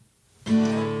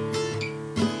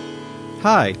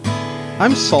Hi,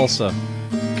 I'm Salsa,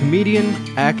 comedian,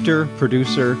 actor,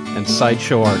 producer, and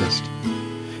sideshow artist.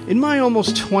 In my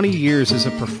almost 20 years as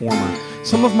a performer,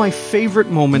 some of my favorite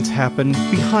moments happen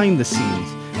behind the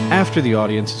scenes, after the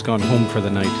audience has gone home for the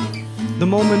night. The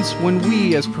moments when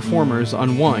we as performers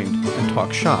unwind and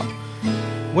talk shop.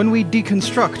 When we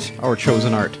deconstruct our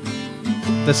chosen art.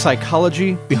 The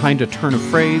psychology behind a turn of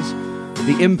phrase,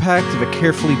 the impact of a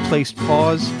carefully placed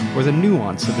pause, or the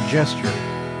nuance of a gesture.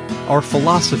 Our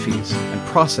philosophies and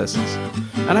processes,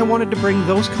 and I wanted to bring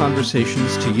those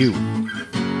conversations to you.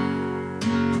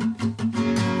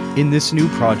 In this new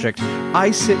project,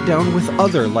 I sit down with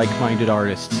other like-minded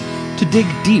artists to dig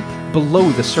deep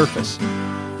below the surface.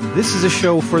 This is a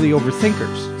show for the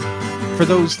overthinkers, for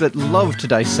those that love to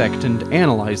dissect and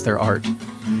analyze their art,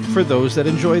 for those that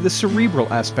enjoy the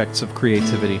cerebral aspects of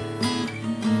creativity.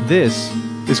 This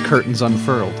is Curtains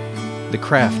Unfurled, the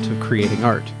craft of creating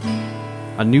art.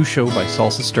 A new show by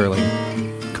Salsa Sterling,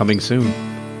 coming soon.